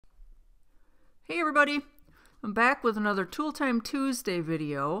Hey everybody! I'm back with another Tool Time Tuesday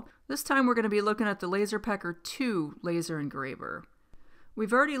video. This time we're going to be looking at the LaserPecker2 laser engraver.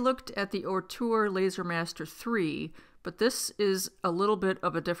 We've already looked at the Auteur LaserMaster 3, but this is a little bit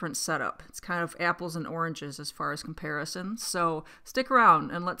of a different setup. It's kind of apples and oranges as far as comparison, so stick around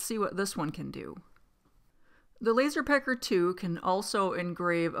and let's see what this one can do. The LaserPecker2 can also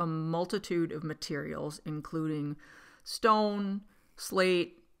engrave a multitude of materials, including stone,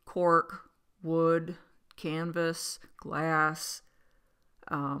 slate, cork, wood, canvas, glass,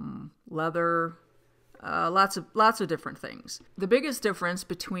 leather, lots of different things. The biggest difference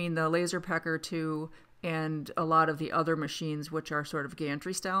between the LaserPecker2 and a lot of the other machines, which are sort of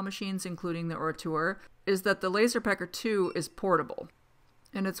gantry-style machines, including the Auteur, is that the LaserPecker2 is portable.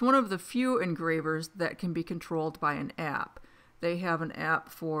 And it's one of the few engravers that can be controlled by an app. They have an app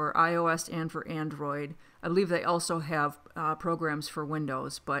for iOS and for Android. I believe they also have programs for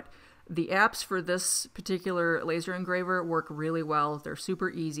Windows, but the apps for this particular laser engraver work really well. They're super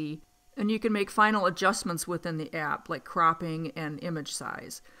easy, and you can make final adjustments within the app, like cropping and image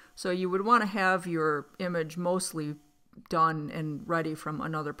size. So you would want to have your image mostly done and ready from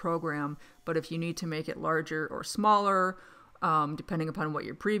another program, but if you need to make it larger or smaller, depending upon what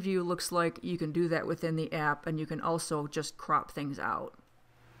your preview looks like, you can do that within the app, and you can also just crop things out.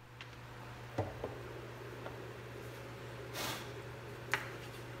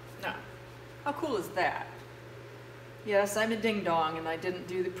 Now, how cool is that? Yes, I'm a ding-dong, and I didn't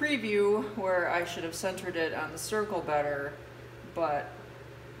do the preview where I should have centered it on the circle better, but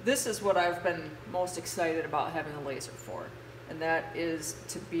this is what I've been most excited about having a laser for, and that is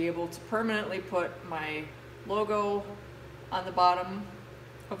to be able to permanently put my logo on the bottom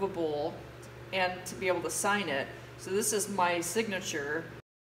of a bowl and to be able to sign it. So this is my signature.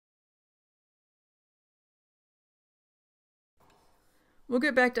 We'll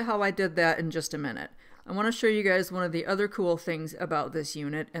get back to how I did that in just a minute. I want to show you guys one of the other cool things about this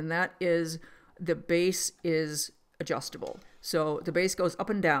unit, and that is the base is adjustable. So the base goes up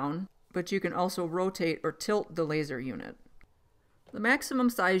and down, but you can also rotate or tilt the laser unit. The maximum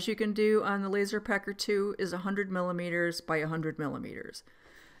size you can do on the LaserPecker2 is 100 millimeters by 100 millimeters.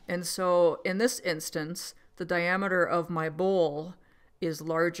 And so in this instance, the diameter of my bowl is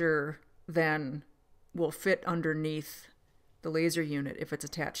larger than will fit underneath the laser unit if it's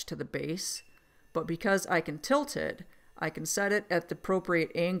attached to the base. But because I can tilt it, I can set it at the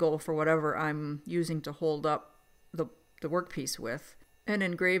appropriate angle for whatever I'm using to hold up the workpiece with, and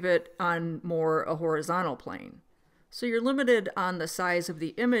engrave it on more a horizontal plane. So you're limited on the size of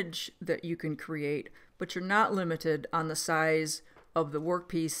the image that you can create, but you're not limited on the size of the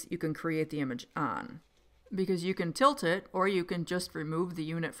workpiece you can create the image on. Because you can tilt it, or you can just remove the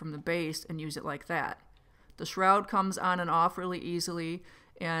unit from the base and use it like that. The shroud comes on and off really easily,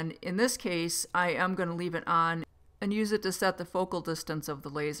 and in this case, I am going to leave it on and use it to set the focal distance of the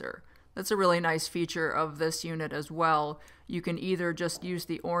laser. That's a really nice feature of this unit as well. You can either just use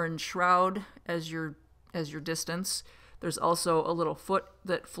the orange shroud as your distance. There's also a little foot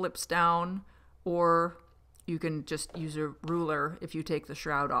that flips down, or you can just use a ruler if you take the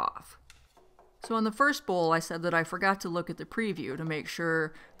shroud off. So on the first bowl, I said that I forgot to look at the preview to make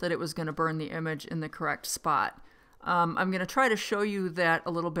sure that it was going to burn the image in the correct spot. I'm going to try to show you that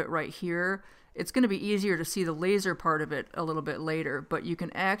a little bit right here. It's going to be easier to see the laser part of it a little bit later, but you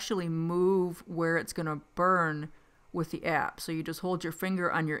can actually move where it's going to burn with the app. So you just hold your finger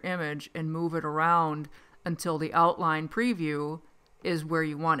on your image and move it around until the outline preview is where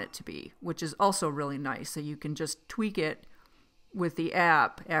you want it to be, which is also really nice. So you can just tweak it with the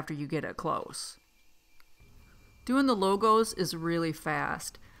app after you get it close. Doing the logos is really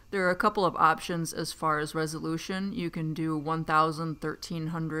fast. There are a couple of options as far as resolution. You can do 1000,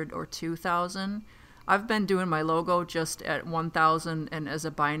 1300, or 2000. I've been doing my logo just at 1000 and as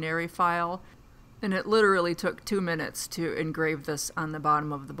a binary file, and it literally took 2 minutes to engrave this on the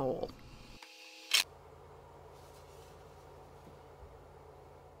bottom of the bowl.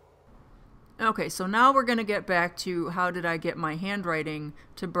 Okay, so now we're going to get back to how did I get my handwriting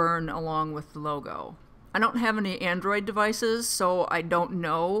to burn along with the logo. I don't have any Android devices, so I don't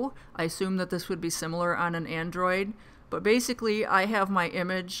know. I assume that this would be similar on an Android, but basically I have my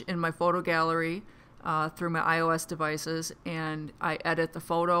image in my photo gallery through my iOS devices, and I edit the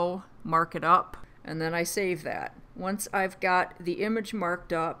photo, mark it up, and then I save that. Once I've got the image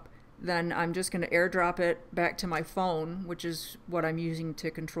marked up, then I'm just going to airdrop it back to my phone, which is what I'm using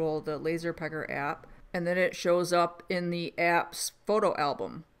to control the LaserPecker app, and then it shows up in the app's photo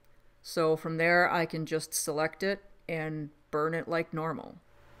album. So from there I can just select it and burn it like normal.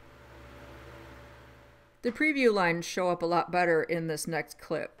 The preview lines show up a lot better in this next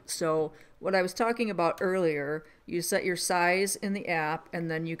clip. So what I was talking about earlier, you set your size in the app and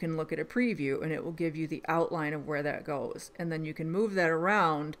then you can look at a preview and it will give you the outline of where that goes. And then you can move that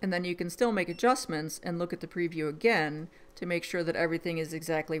around and then you can still make adjustments and look at the preview again to make sure that everything is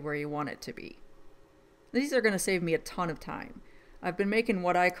exactly where you want it to be. These are going to save me a ton of time. I've been making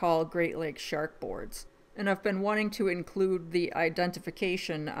what I call Great Lakes shark boards. And I've been wanting to include the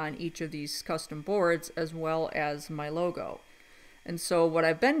identification on each of these custom boards as well as my logo. And so what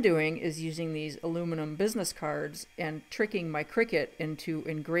I've been doing is using these aluminum business cards and tricking my Cricut into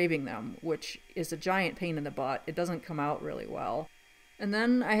engraving them, which is a giant pain in the butt. It doesn't come out really well. And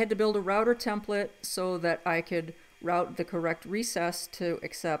then I had to build a router template so that I could route the correct recess to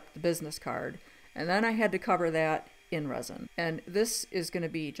accept the business card. And then I had to cover that in resin. And this is going to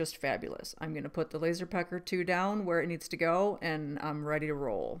be just fabulous. I'm going to put the LaserPecker2 down where it needs to go and I'm ready to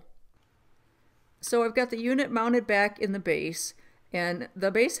roll. So I've got the unit mounted back in the base, and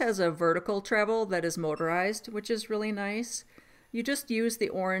the base has a vertical travel that is motorized, which is really nice. You just use the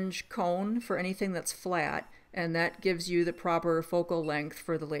orange cone for anything that's flat, and that gives you the proper focal length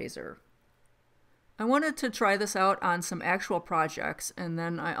for the laser. I wanted to try this out on some actual projects, and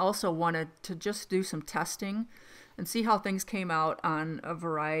then I also wanted to just do some testing and see how things came out on a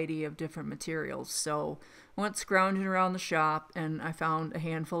variety of different materials. So I went scrounging around the shop and I found a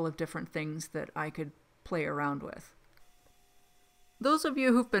handful of different things that I could play around with. Those of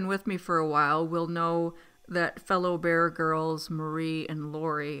you who've been with me for a while will know that fellow Bear girls Marie and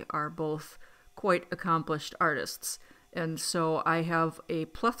Lori are both quite accomplished artists, and so I have a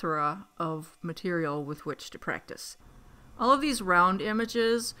plethora of material with which to practice. All of these round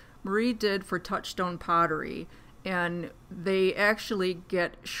images Marie did for touchstone pottery, and they actually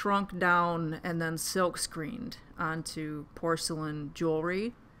get shrunk down and then silk screened onto porcelain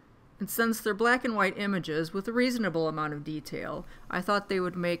jewelry. And since they're black and white images with a reasonable amount of detail, I thought they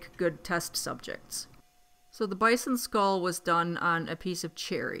would make good test subjects. So the bison skull was done on a piece of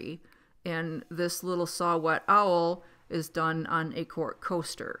cherry, and this little saw-whet owl is done on a cork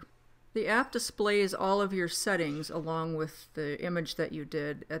coaster. The app displays all of your settings along with the image that you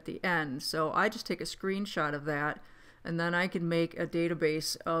did at the end, so I just take a screenshot of that and then I can make a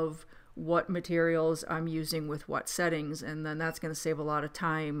database of what materials I'm using with what settings, and then that's going to save a lot of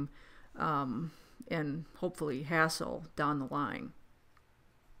time and hopefully hassle down the line.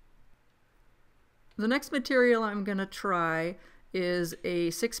 The next material I'm going to try is a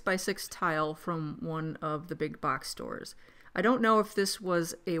 6x6 tile from one of the big box stores. I don't know if this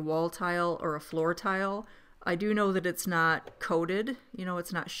was a wall tile or a floor tile. I do know that it's not coated,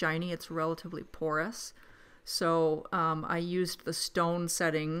 it's not shiny, it's relatively porous. So I used the stone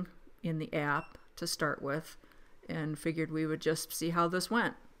setting in the app to start with and figured we would just see how this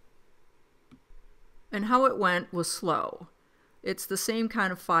went. And how it went was slow. It's the same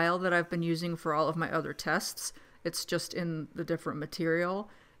kind of file that I've been using for all of my other tests. It's just in the different material,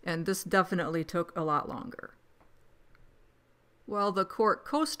 and this definitely took a lot longer. While the cork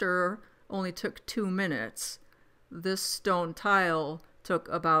coaster only took 2 minutes, this stone tile took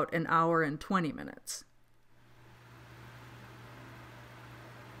about an hour and 20 minutes.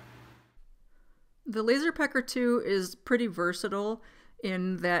 The LaserPecker2 is pretty versatile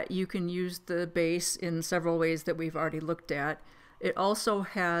in that you can use the base in several ways that we've already looked at. It also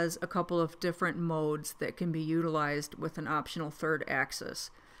has a couple of different modes that can be utilized with an optional third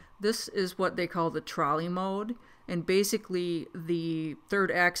axis. This is what they call the trolley mode, and basically the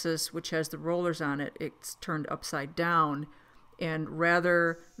third axis, which has the rollers on it, it's turned upside down, and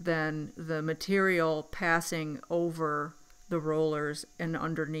rather than the material passing over the rollers and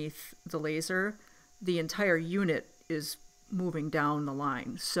underneath the laser, the entire unit is moving down the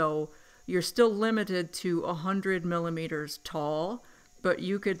line. So you're still limited to 100 millimeters tall, but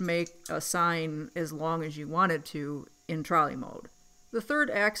you could make a sign as long as you wanted to in trolley mode. The third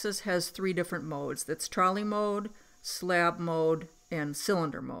axis has 3 different modes. That's trolley mode, slab mode, and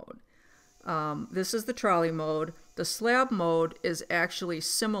cylinder mode. This is the trolley mode. The slab mode is actually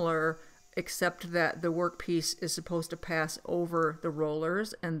similar, except that the workpiece is supposed to pass over the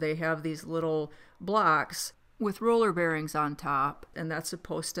rollers, and they have these little blocks with roller bearings on top, and that's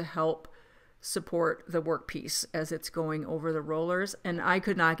supposed to help support the workpiece as it's going over the rollers, and I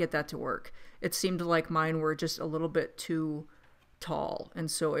could not get that to work. It seemed like mine were just a little bit too tall,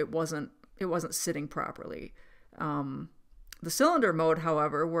 and so it wasn't sitting properly. The cylinder mode,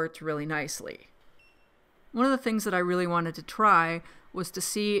 however, worked really nicely. One of the things that I really wanted to try was to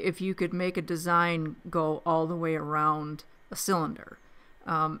see if you could make a design go all the way around a cylinder.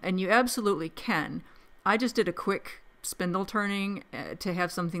 And you absolutely can. I just did a quick spindle turning to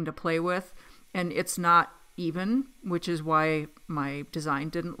have something to play with, and it's not even, which is why my design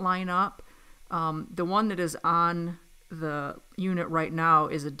didn't line up. The one that is on the unit right now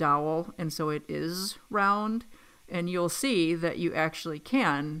is a dowel, and so it is round, and you'll see that you actually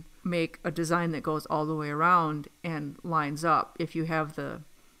can make a design that goes all the way around and lines up if you have the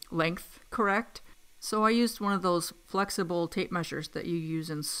length correct. So I used one of those flexible tape measures that you use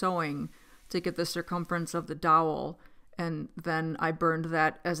in sewing to get the circumference of the dowel, and then I burned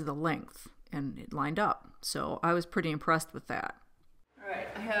that as the length, and it lined up. So I was pretty impressed with that. All right,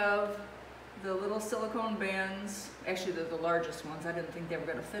 I have the little silicone bands. Actually, they're the largest ones. I didn't think they were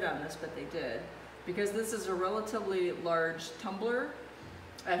going to fit on this, but they did. Because this is a relatively large tumbler,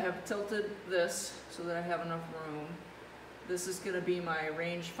 I have tilted this so that I have enough room. This is going to be my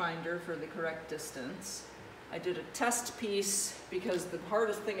range finder for the correct distance. I did a test piece because the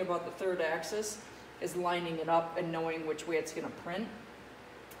hardest thing about the third axis is lining it up and knowing which way it's going to print.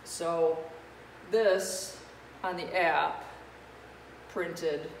 So this on the app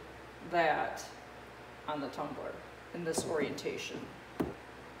printed that on the tumbler in this orientation.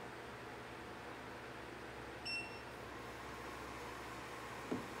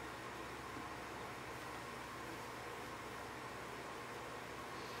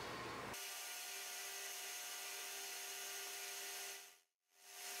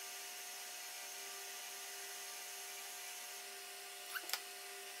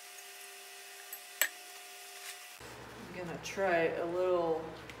 I'm gonna try a little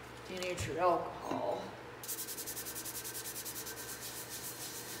denatured alcohol.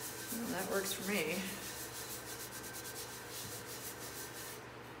 Well, that works for me.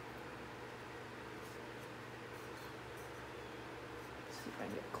 Let's see if I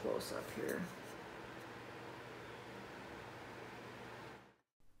can get close up here.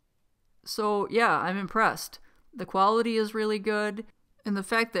 So yeah, I'm impressed. The quality is really good. And the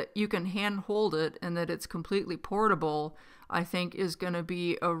fact that you can hand hold it and that it's completely portable, I think is going to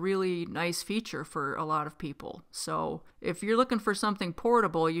be a really nice feature for a lot of people. So if you're looking for something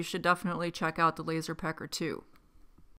portable, you should definitely check out the LaserPecker2.